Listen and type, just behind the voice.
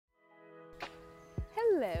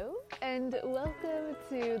Hello, and welcome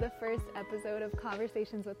to the first episode of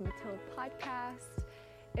Conversations with Mathilde podcast.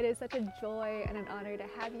 It is such a joy and an honor to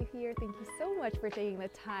have you here. Thank you so much for taking the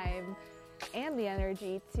time and the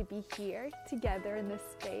energy to be here together in this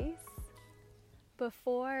space.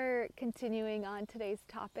 Before continuing on today's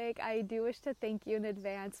topic, I do wish to thank you in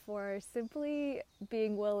advance for simply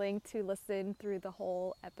being willing to listen through the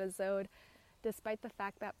whole episode, despite the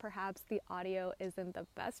fact that perhaps the audio isn't the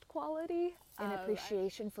best quality. In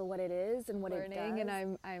appreciation for what it is and what it does. And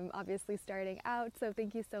I'm obviously starting out, so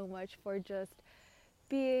thank you so much for just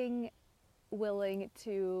being willing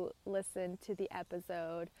to listen to the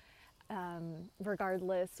episode,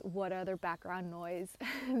 regardless what other background noise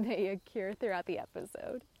may occur throughout the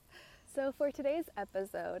episode. So for today's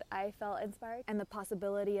episode, I felt inspired, and the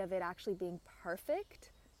possibility of it actually being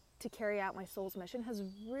perfect to carry out my soul's mission has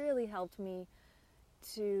really helped me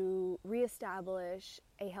to reestablish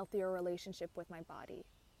a healthier relationship with my body.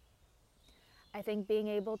 I think being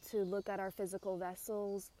able to look at our physical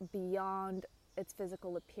vessels beyond its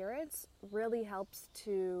physical appearance really helps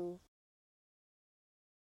to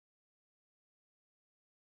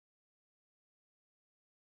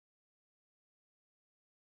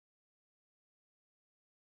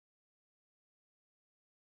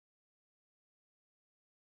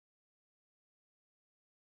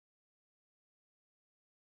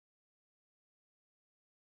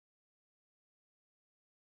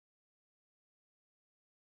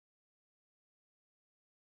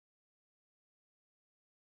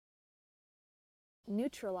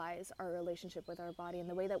neutralize our relationship with our body and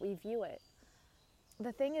the way that we view it.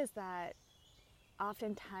 The thing is that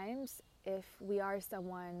oftentimes, if we are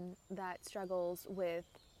someone that struggles with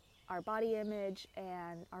our body image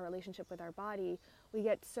and our relationship with our body, we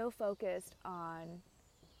get so focused on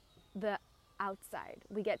the outside.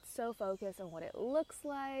 We get so focused on what it looks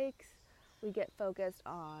like. We get focused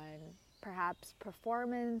on perhaps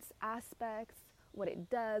performance aspects, what it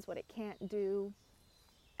does, what it can't do.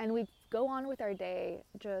 And we go on with our day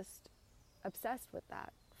just obsessed with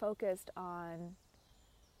that, focused on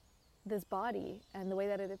this body and the way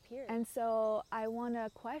that it appears. And so I want to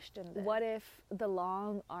question this. What if the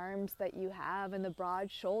long arms that you have and the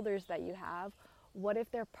broad shoulders that you have, what if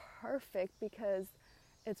they're perfect because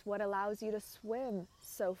it's what allows you to swim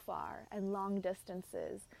so far and long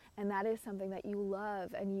distances, and that is something that you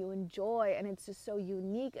love and you enjoy, and it's just so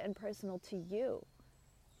unique and personal to you.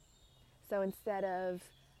 So instead of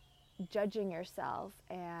judging yourself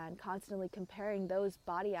and constantly comparing those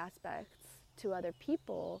body aspects to other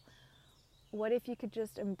people, what if you could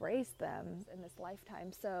just embrace them in this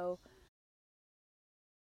lifetime? So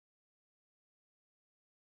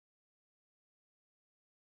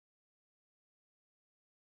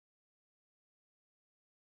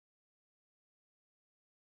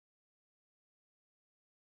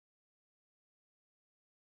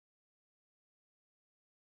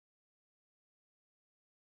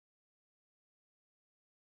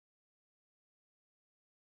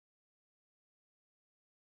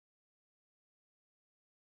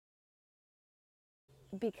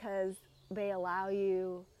because they allow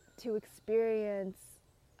you to experience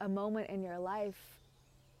a moment in your life,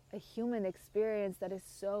 a human experience that is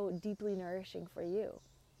so deeply nourishing for you.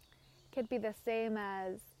 It could be the same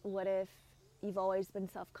as what if you've always been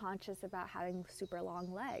self-conscious about having super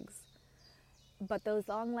long legs, but those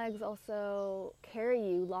long legs also carry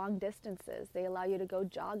you long distances. They allow you to go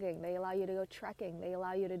jogging, they allow you to go trekking, they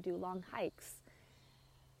allow you to do long hikes.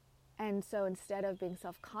 And so instead of being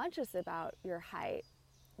self-conscious about your height,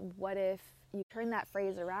 what if you turn that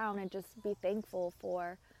phrase around and just be thankful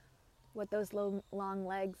for what those long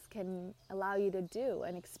legs can allow you to do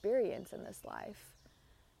and experience in this life?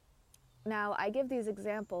 Now, I give these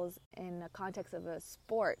examples in the context of a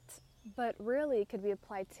sport, but really could be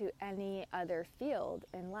applied to any other field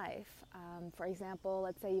in life. For example,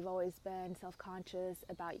 let's say you've always been self-conscious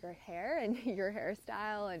about your hair and your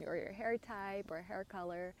hairstyle and or your hair type or hair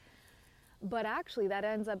color. But actually that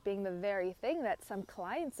ends up being the very thing that some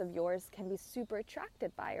clients of yours can be super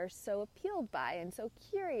attracted by or so appealed by and so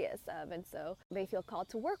curious of, and so they feel called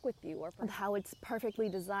to work with you, or how it's perfectly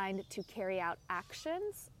designed to carry out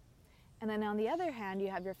actions. And then on the other hand, you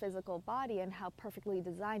have your physical body and how perfectly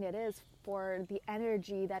designed it is for the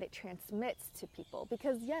energy that it transmits to people.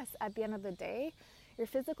 Because yes, at the end of the day, your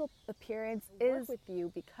physical appearance is with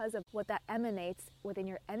you because of what that emanates within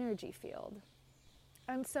your energy field.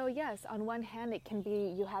 And so yes, on one hand, it can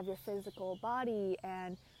be you have your physical body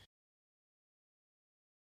and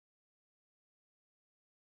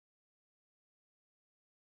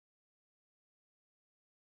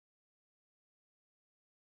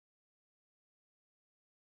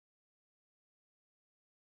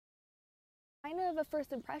kind of a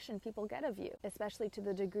first impression people get of you, especially to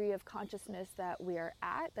the degree of consciousness that we are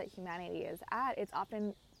at, that humanity is at. It's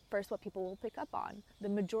often first what people will pick up on, the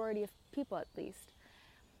majority of people at least.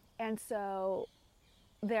 And so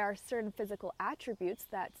there are certain physical attributes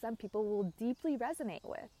that some people will deeply resonate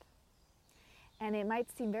with. And it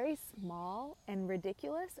might seem very small and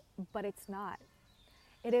ridiculous, but it's not.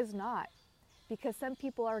 It is not, because some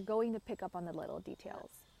people are going to pick up on the little details.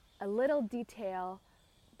 A little detail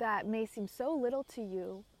that may seem so little to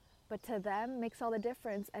you, but to them makes all the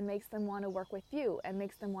difference and makes them want to work with you and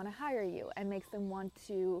makes them want to hire you and makes them want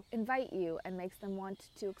to invite you and makes them want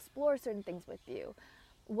to explore certain things with you.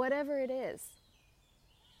 Whatever it is,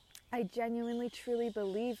 I genuinely, truly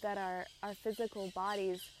believe that our physical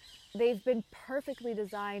bodies, they've been perfectly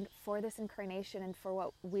designed for this incarnation and for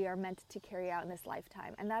what we are meant to carry out in this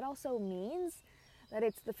lifetime. And that also means that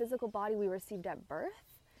it's the physical body we received at birth,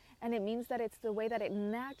 and it means that it's the way that it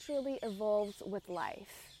naturally evolves with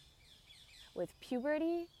life. With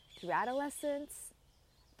puberty, through adolescence,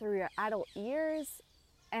 through your adult years,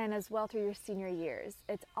 and as well through your senior years.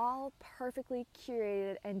 It's all perfectly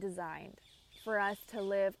curated and designed for us to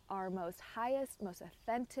live our most highest, most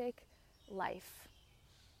authentic life.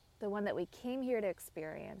 The one that we came here to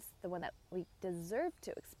experience, the one that we deserve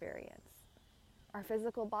to experience. Our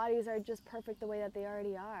physical bodies are just perfect the way that they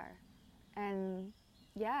already are. And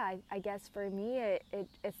yeah, I guess for me, it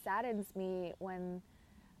saddens me when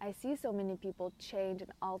I see so many people change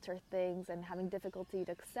and alter things and having difficulty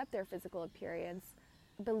to accept their physical appearance,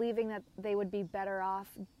 believing that they would be better off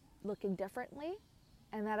looking differently.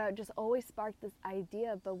 And that I just always sparked this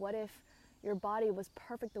idea, but what if your body was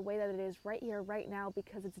perfect the way that it is right here, right now,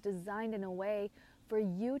 because it's designed in a way for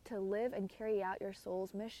you to live and carry out your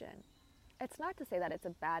soul's mission? It's not to say that it's a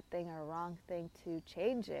bad thing or a wrong thing to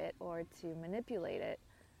change it or to manipulate it,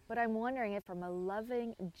 but I'm wondering if from a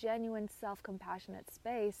loving, genuine, self-compassionate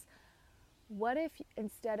space, what if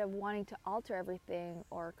instead of wanting to alter everything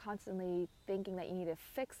or constantly thinking that you need to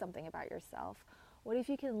fix something about yourself, what if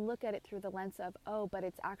you can look at it through the lens of, oh, but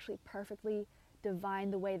it's actually perfectly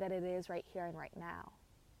divine the way that it is right here and right now.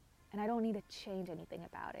 And I don't need to change anything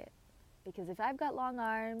about it. Because if I've got long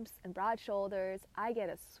arms and broad shoulders, I get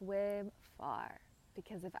to swim far.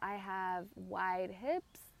 Because if I have wide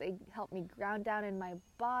hips, they help me ground down in my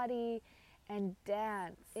body and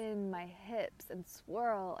dance in my hips and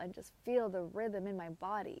swirl and just feel the rhythm in my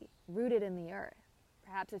body, rooted in the earth.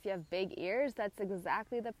 Perhaps if you have big ears, that's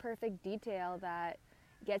exactly the perfect detail that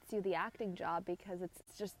gets you the acting job, because it's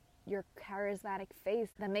just your charismatic face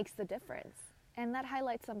that makes the difference. And that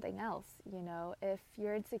highlights something else, you know, if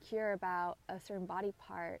you're insecure about a certain body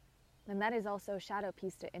part, then that is also a shadow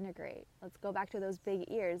piece to integrate. Let's go back to those big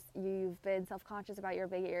ears. You've been self-conscious about your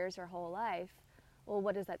big ears your whole life. Well,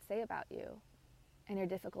 what does that say about you and your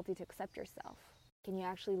difficulty to accept yourself? Can you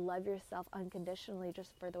actually love yourself unconditionally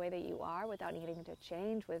just for the way that you are without needing to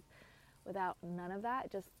change, without none of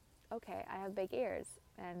that? Just, okay, I have big ears,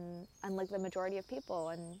 and unlike the majority of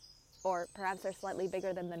people, or perhaps they're slightly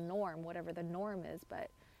bigger than the norm, whatever the norm is,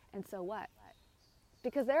 and so what?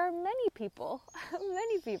 Because there are many people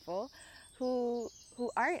who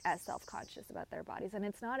aren't as self-conscious about their bodies, and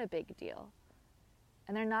it's not a big deal.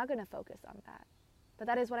 And they're not going to focus on that. But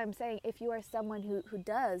that is what I'm saying. If you are someone who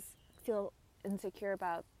does feel insecure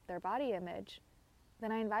about their body image,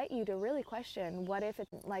 then I invite you to really question, what if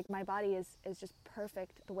it's like my body is just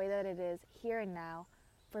perfect the way that it is here and now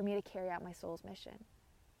for me to carry out my soul's mission?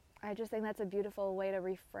 I just think that's a beautiful way to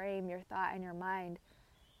reframe your thought and your mind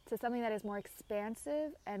to something that is more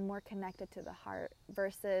expansive and more connected to the heart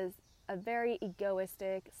versus a very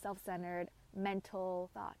egoistic, self-centered, mental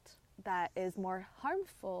thought that is more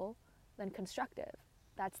harmful than constructive.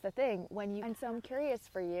 That's the thing. And so I'm curious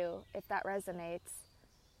for you, if that resonates,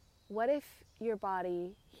 what if your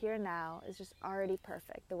body here now is just already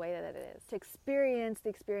perfect the way that it is, to experience the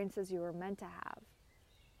experiences you were meant to have?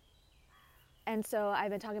 And so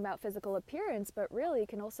I've been talking about physical appearance, but really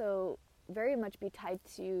can also very much be tied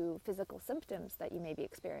to physical symptoms that you may be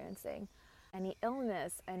experiencing. Any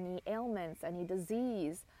illness, any ailments, any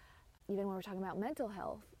disease, even when we're talking about mental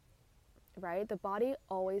health, right? The body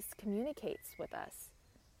always communicates with us.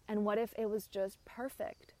 And what if it was just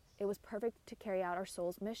perfect? It was perfect to carry out our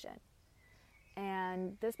soul's mission.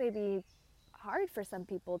 And this may be hard for some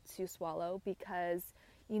people to swallow because,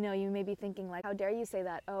 you know, you may be thinking like, how dare you say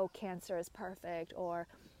that, oh, cancer is perfect, or,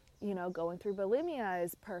 you know, going through bulimia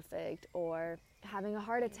is perfect, or having a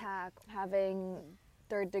heart attack, having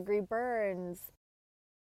third-degree burns,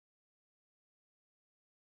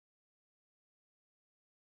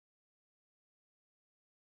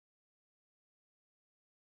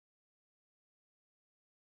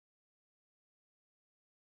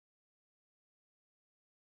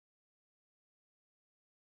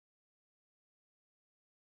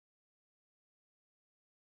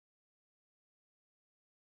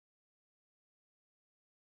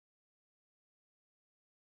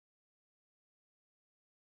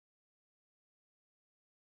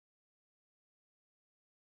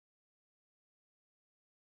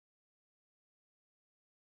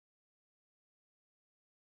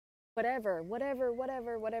 whatever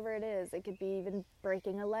it is. It could be even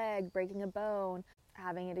breaking a leg, breaking a bone,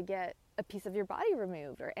 having to get a piece of your body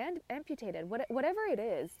removed or amputated, whatever it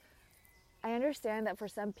is. I understand that for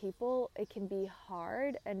some people it can be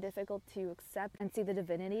hard and difficult to accept and see the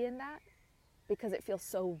divinity in that because it feels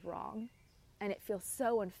so wrong and it feels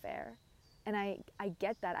so unfair. And I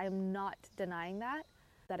get that. I'm not denying that.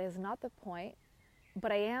 That is not the point.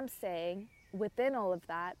 But I am saying, within all of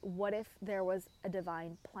that, what if there was a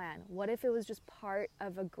divine plan? What if it was just part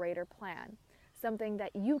of a greater plan? Something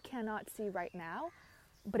that you cannot see right now,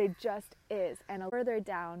 but it just is. And further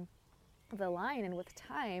down the line and with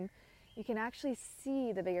time, you can actually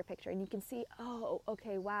see the bigger picture. And you can see, oh,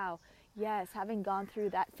 okay, wow, yes, having gone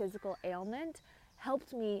through that physical ailment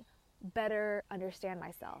helped me better understand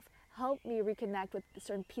myself, helped me reconnect with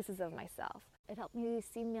certain pieces of myself. It helped me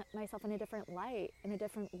see myself in a different light, in a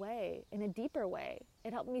different way, in a deeper way.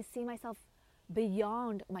 It helped me see myself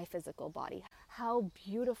beyond my physical body. How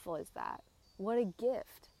beautiful is that? What a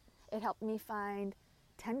gift. It helped me find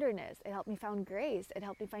tenderness. It helped me find grace. It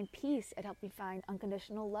helped me find peace. It helped me find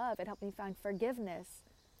unconditional love. It helped me find forgiveness,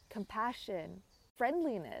 compassion,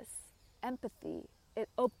 friendliness, empathy. It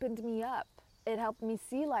opened me up. It helped me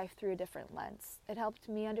see life through a different lens. It helped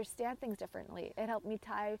me understand things differently. It helped me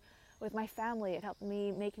tie with my family. It helped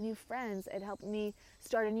me make new friends. It helped me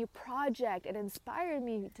start a new project. It inspired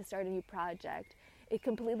me to start a new project. It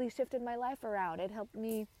completely shifted my life around. It helped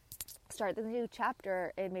me start the new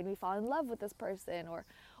chapter. It made me fall in love with this person or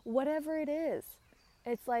whatever it is.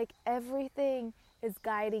 It's like everything is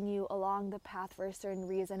guiding you along the path for a certain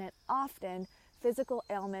reason. And often physical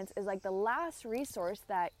ailments is like the last resource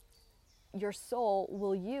that your soul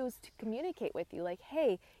will use to communicate with you. Like,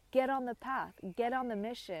 hey, get on the path, get on the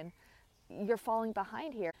mission. You're falling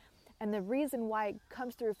behind here. And the reason why it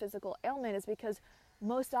comes through physical ailment is because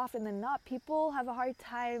most often than not, people have a hard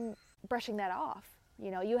time brushing that off. You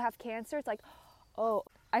know, you have cancer, it's like, oh,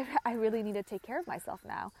 I really need to take care of myself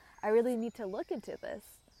now. I really need to look into this.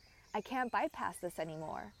 I can't bypass this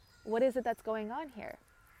anymore. What is it that's going on here?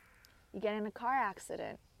 You get in a car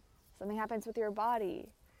accident. Something happens with your body.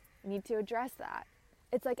 You need to address that.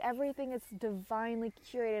 It's like everything is divinely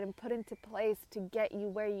curated and put into place to get you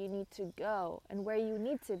where you need to go and where you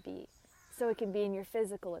need to be. So it can be in your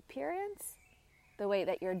physical appearance, the way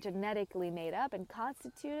that you're genetically made up and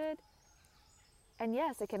constituted. And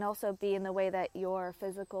yes, it can also be in the way that your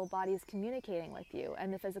physical body is communicating with you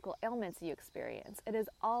and the physical ailments you experience. It is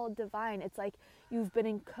all divine. It's like you've been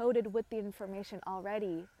encoded with the information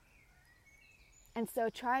already. And so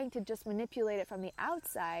trying to just manipulate it from the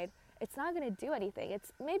outside, it's not going to do anything.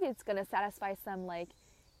 Maybe it's going to satisfy some like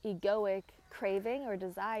egoic craving or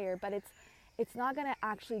desire, but it's not going to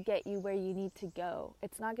actually get you where you need to go.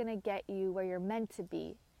 It's not going to get you where you're meant to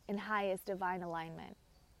be in highest divine alignment.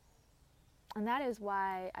 And that is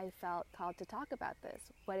why I felt called to talk about this.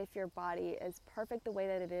 What if your body is perfect the way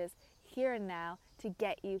that it is here and now to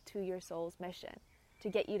get you to your soul's mission, to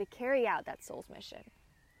get you to carry out that soul's mission?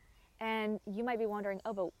 And you might be wondering,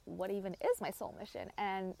 oh, but what even is my soul mission?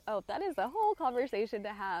 And oh, that is a whole conversation to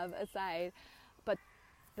have aside. But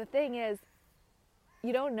the thing is,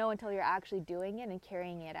 you don't know until you're actually doing it and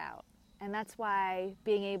carrying it out. And that's why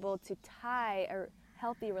being able to tie a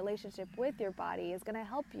healthy relationship with your body is going to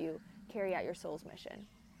help you carry out your soul's mission.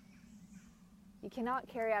 You cannot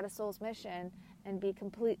carry out a soul's mission and be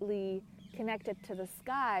completely connected to the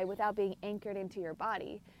sky without being anchored into your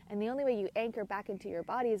body. And the only way you anchor back into your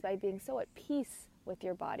body is by being so at peace with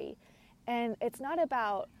your body. And it's not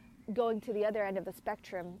about going to the other end of the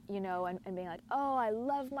spectrum, you know, and being like, oh, I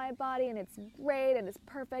love my body and it's great and it's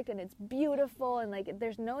perfect and it's beautiful. And like,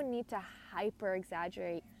 there's no need to hyper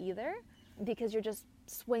exaggerate either, because you're just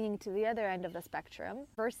swinging to the other end of the spectrum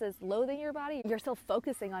versus loathing your body. You're still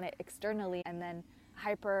focusing on it externally and then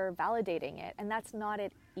hyper validating it. And that's not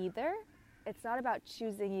it either. It's not about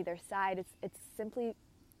choosing either side. It's simply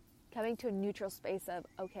coming to a neutral space of,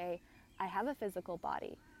 okay, I have a physical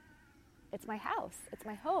body. It's my house. It's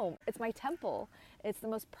my home. It's my temple. It's the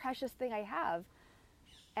most precious thing I have.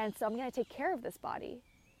 And so I'm going to take care of this body.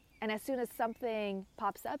 And as soon as something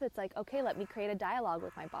pops up, it's like, okay, let me create a dialogue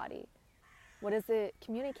with my body. What is it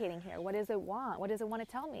communicating here? What does it want? What does it want to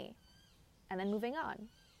tell me? And then moving on.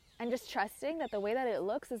 And just trusting that the way that it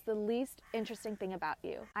looks is the least interesting thing about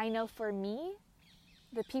you. I know for me,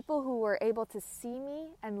 the people who were able to see me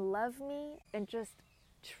and love me and just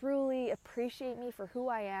truly appreciate me for who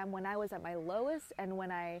I am when I was at my lowest and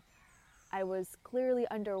when I was clearly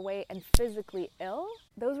underweight and physically ill,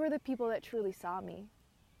 those were the people that truly saw me.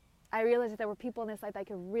 I realized that there were people in this life that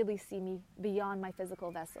could really see me beyond my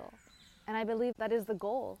physical vessel. And I believe that is the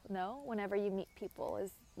goal, no? Whenever you meet people,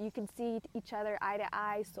 is you can see each other eye to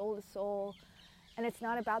eye, soul to soul, and it's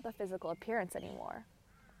not about the physical appearance anymore.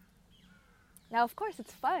 Now, of course,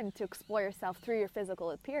 it's fun to explore yourself through your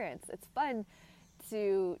physical appearance. It's fun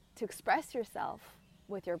to express yourself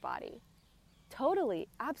with your body. Totally,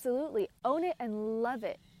 absolutely. Own it and love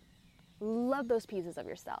it. Love those pieces of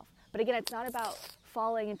yourself. But again, it's not about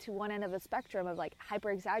falling into one end of the spectrum of like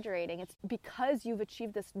hyper exaggerating. It's because you've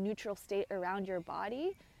achieved this neutral state around your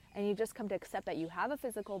body and you just come to accept that you have a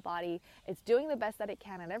physical body. It's doing the best that it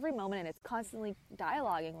can at every moment and it's constantly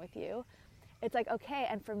dialoguing with you. It's like, okay,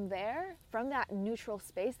 and from there, from that neutral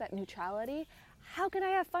space, that neutrality, how can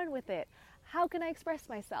I have fun with it? How can I express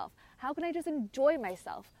myself? How can I just enjoy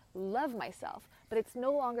myself, love myself? But it's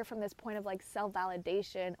no longer from this point of like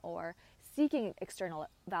self-validation or seeking external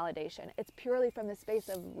validation. It's purely from the space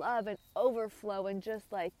of love and overflow and just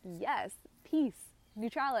like, yes, peace,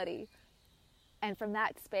 neutrality. And from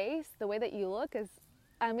that space, the way that you look is,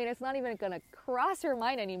 I mean, it's not even going to cross your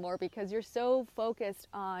mind anymore because you're so focused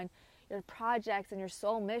on your projects and your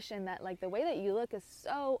soul mission that like the way that you look is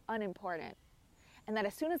so unimportant. And that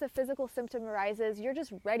as soon as a physical symptom arises, you're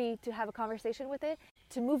just ready to have a conversation with it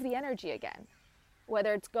to move the energy again.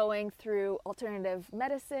 Whether it's going through alternative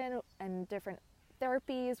medicine and different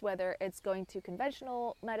therapies, whether it's going to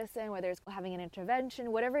conventional medicine, whether it's having an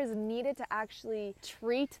intervention, whatever is needed to actually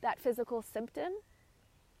treat that physical symptom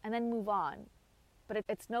and then move on. But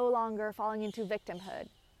it's no longer falling into victimhood.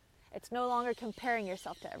 It's no longer comparing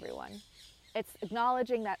yourself to everyone. It's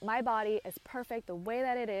acknowledging that my body is perfect the way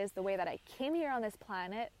that it is, the way that I came here on this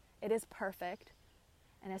planet, it is perfect.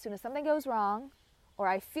 And as soon as something goes wrong, or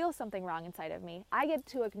I feel something wrong inside of me, I get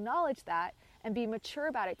to acknowledge that and be mature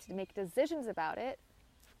about it, to make decisions about it,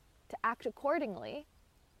 to act accordingly,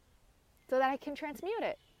 so that I can transmute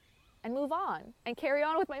it and move on and carry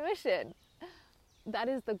on with my mission. That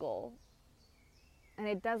is the goal. And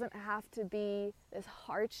it doesn't have to be this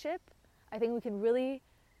hardship. I think we can really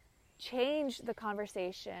change the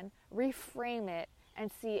conversation, reframe it, and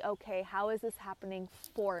see, okay, how is this happening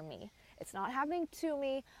for me? It's not happening to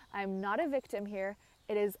me. I'm not a victim here.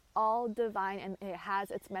 It is all divine and it has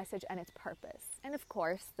its message and its purpose. And of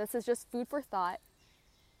course, this is just food for thought.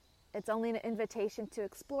 It's only an invitation to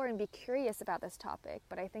explore and be curious about this topic.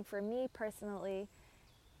 But I think for me personally,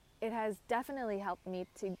 it has definitely helped me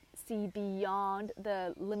to see beyond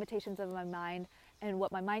the limitations of my mind and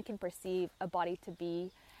what my mind can perceive a body to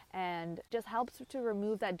be, and just helps to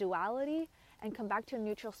remove that duality and come back to a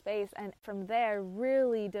neutral space, and from there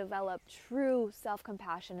really develop true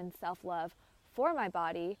self-compassion and self-love for my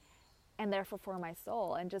body and therefore for my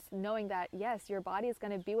soul. And just knowing that, yes, your body is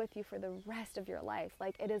going to be with you for the rest of your life.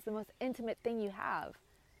 Like, it is the most intimate thing you have.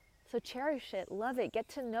 So cherish it, love it, get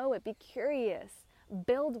to know it, be curious,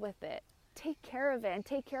 build with it, take care of it. And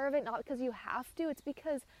take care of it not because you have to, it's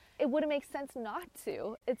because it wouldn't make sense not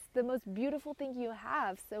to. It's the most beautiful thing you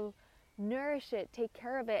have. So nourish it, take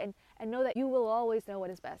care of it, and know that you will always know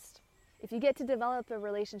what is best. If you get to develop a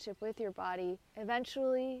relationship with your body,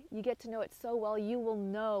 eventually you get to know it so well, you will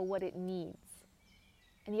know what it needs.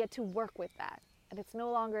 And you get to work with that. And it's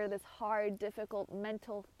no longer this hard, difficult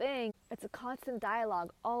mental thing. It's a constant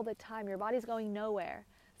dialogue all the time. Your body's going nowhere.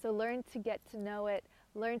 So learn to get to know it,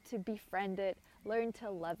 learn to befriend it, learn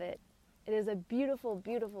to love it. It is a beautiful,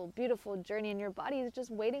 beautiful, beautiful journey, and your body is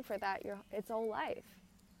just waiting for that its whole life.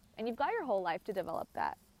 And you've got your whole life to develop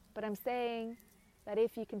that. But I'm saying that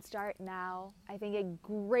if you can start now, I think it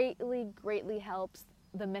greatly, greatly helps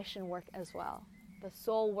the mission work as well. The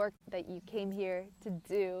soul work that you came here to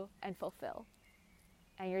do and fulfill.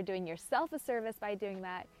 And you're doing yourself a service by doing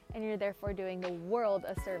that, and you're therefore doing the world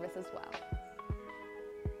a service as well.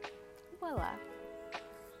 Voila.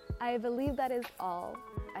 I believe that is all.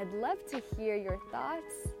 I'd love to hear your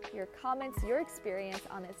thoughts, your comments, your experience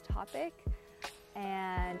on this topic.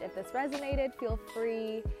 And if this resonated, feel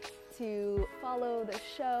free to follow the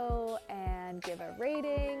show and give a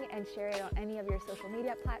rating and share it on any of your social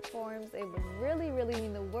media platforms. It would really, really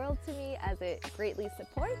mean the world to me, as it greatly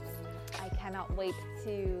supports. I cannot wait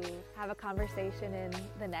to have a conversation in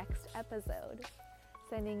the next episode.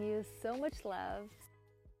 Sending you so much love.